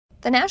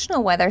The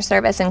National Weather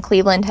Service in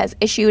Cleveland has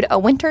issued a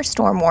winter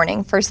storm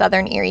warning for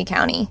southern Erie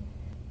County.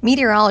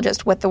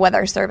 Meteorologist with the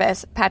Weather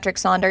Service, Patrick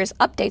Saunders,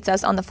 updates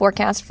us on the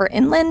forecast for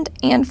inland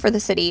and for the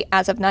city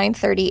as of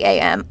 9:30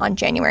 a.m. on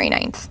January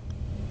 9th.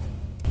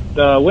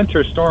 The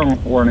winter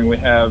storm warning we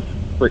have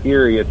for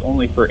Erie, it's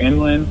only for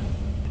inland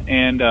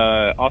and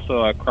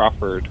also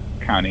Crawford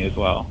County as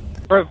well.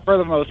 For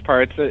the most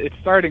part, it's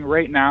starting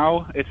right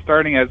now. It's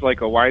starting as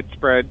like a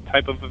widespread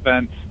type of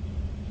event.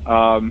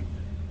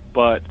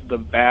 But the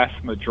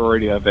vast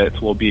majority of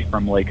it will be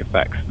from lake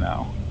effects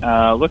now.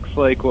 Looks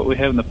like what we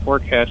have in the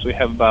forecast, we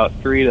have about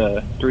 3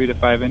 to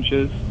 5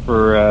 inches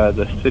for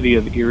the city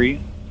of Erie,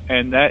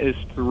 and that is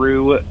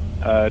through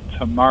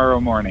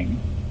tomorrow morning.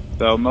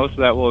 So most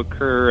of that will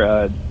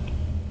occur.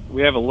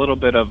 We have a little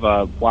bit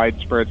of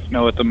widespread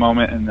snow at the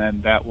moment, and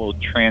then that will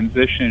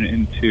transition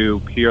into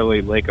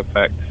purely lake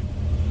effects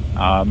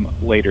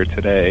later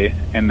today,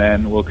 and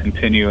then we'll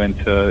continue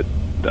into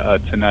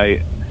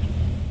tonight.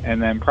 And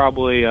then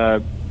probably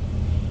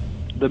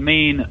the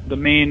main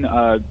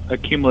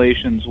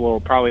accumulations will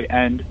probably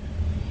end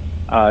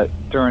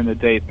during the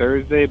day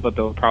Thursday, but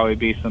there'll probably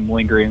be some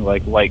lingering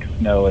like light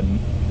snow and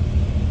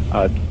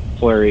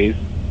flurries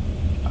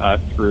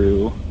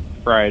through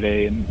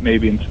Friday and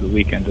maybe into the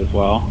weekend as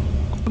well.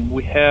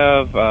 We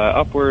have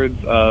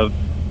upwards of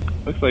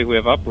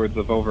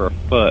over a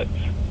foot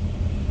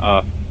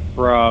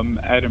from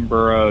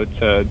Edinburgh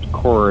to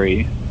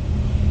Corey.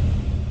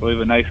 So we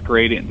have a nice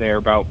gradient there,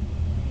 about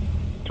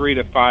 3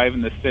 to 5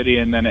 in the city,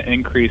 and then it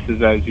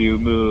increases as you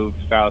move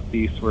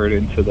southeastward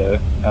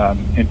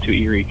into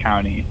Erie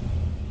County.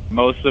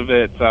 Most of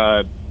it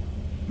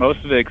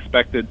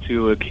expected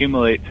to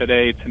accumulate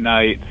today,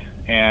 tonight,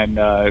 and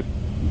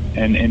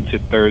into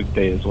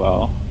Thursday as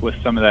well, with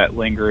some of that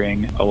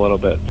lingering a little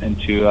bit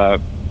into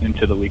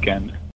the weekend.